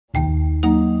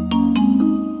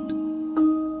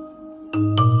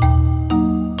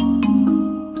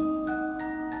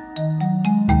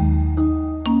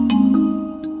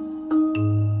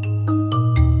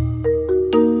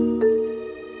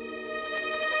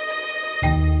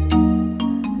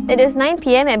It is 9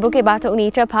 PM at Bukit Batok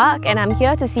Nature Park and I'm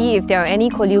here to see if there are any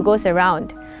colugos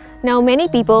around. Now, many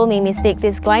people may mistake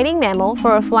this gliding mammal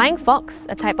for a flying fox,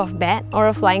 a type of bat, or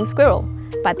a flying squirrel,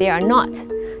 but they are not.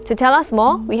 To tell us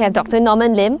more, we have Dr.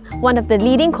 Norman Lim, one of the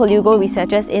leading colugo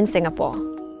researchers in Singapore.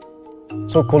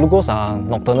 So colugos are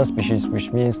nocturnal species,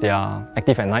 which means they are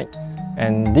active at night.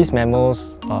 And these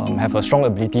mammals have a strong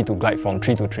ability to glide from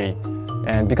tree to tree.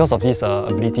 And because of this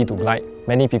ability to glide,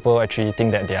 many people actually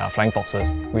think that they are flying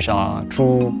foxes, which are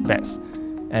true bats.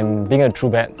 And being a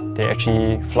true bat, they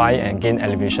actually fly and gain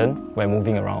elevation when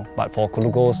moving around. But for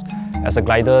colugos, as a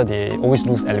glider, they always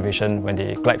lose elevation when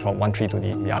they glide from one tree to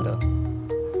the other.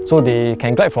 So they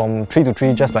can glide from tree to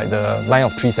tree just like the line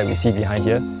of trees that we see behind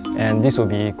here. And this will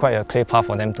be quite a clear path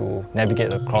for them to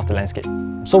navigate across the landscape.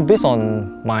 So based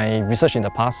on my research in the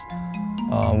past,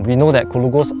 we know that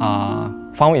colugos are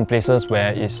found in places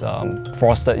where it's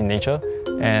forested in nature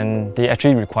and they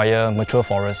actually require mature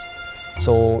forests.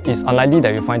 So it's unlikely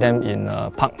that you find them in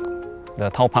the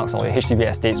town parks or HDB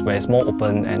estates where it's more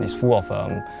open and it's full of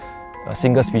a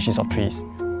single species of trees.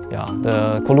 Yeah,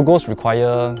 the colugos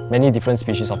require many different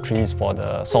species of trees for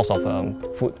the source of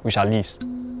food, which are leaves.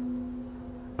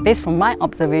 Based from my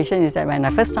observation is that when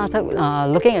I first started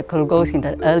looking at colugos in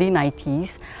the early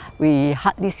 90s, we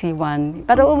hardly see one.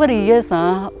 But over the years,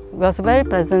 I was very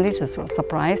pleasantly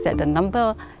surprised that the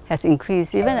number has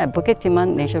increased. Even at Bukit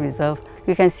Timah Nature Reserve,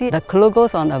 you can see the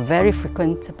colugos on a very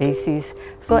frequent basis.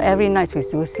 So every night we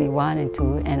still see one and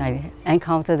two, and I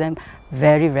encounter them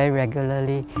very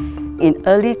regularly. In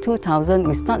early 2000,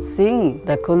 we start seeing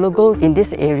the colugos in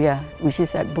this area, which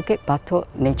is at Bukit Batok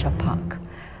Nature Park.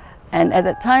 And at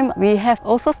that time, we have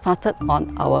also started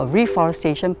on our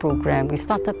reforestation program. We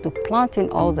started to plant in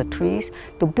all the trees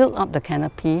to build up the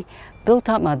canopy, build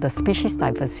up the species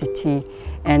diversity,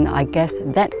 and I guess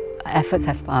that efforts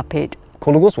have paid.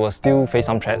 Colugos will still face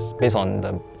some threats based on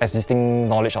the existing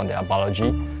knowledge on their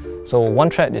biology. So one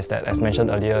threat is that, as mentioned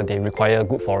earlier, they require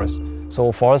good forests.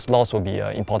 So forest loss will be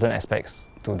important aspects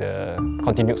to the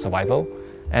continued survival.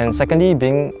 And secondly,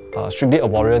 being strictly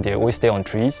arboreal, they always stay on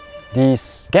trees.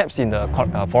 These gaps in the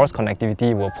forest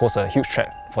connectivity will pose a huge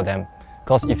threat for them,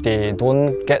 because if they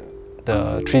don't get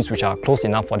the trees which are close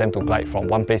enough for them to glide from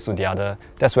one place to the other,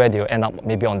 that's where they'll end up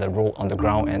maybe on the road, on the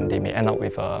ground, and they may end up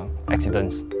with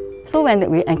accidents. So when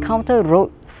we encounter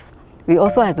roads, we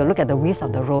also have to look at the width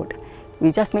of the road.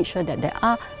 We just make sure that there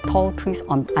are tall trees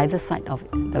on either side of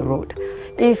the road.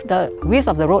 If the width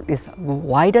of the road is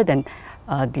wider than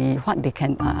what they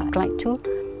can glide to,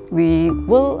 we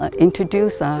will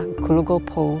introduce colugo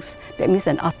poles. That means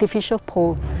an artificial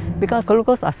pole, because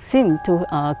colugos are seen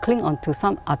to cling onto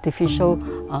some artificial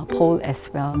pole as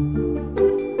well.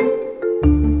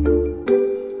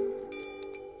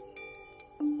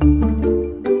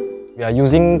 We are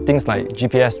using things like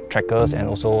GPS trackers and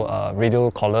also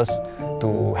radio collars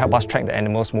to help us track the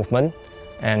animals' movement.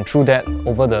 And through that,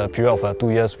 over the period of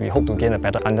 2 years, we hope to gain a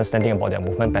better understanding about their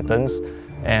movement patterns.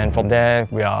 And from there,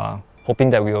 we are hoping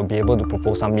that we will be able to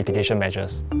propose some mitigation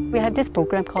measures. We have this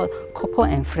program called Coco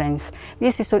and Friends.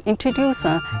 This is to introduce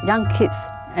young kids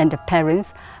and the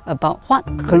parents about what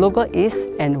colugo is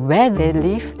and where they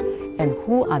live and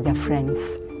who are their friends.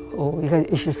 Oh,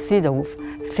 you should see the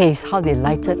face, how they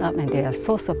lighted up, and they are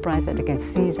so surprised that they can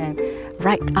see them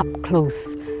right up close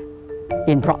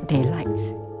in broad daylight.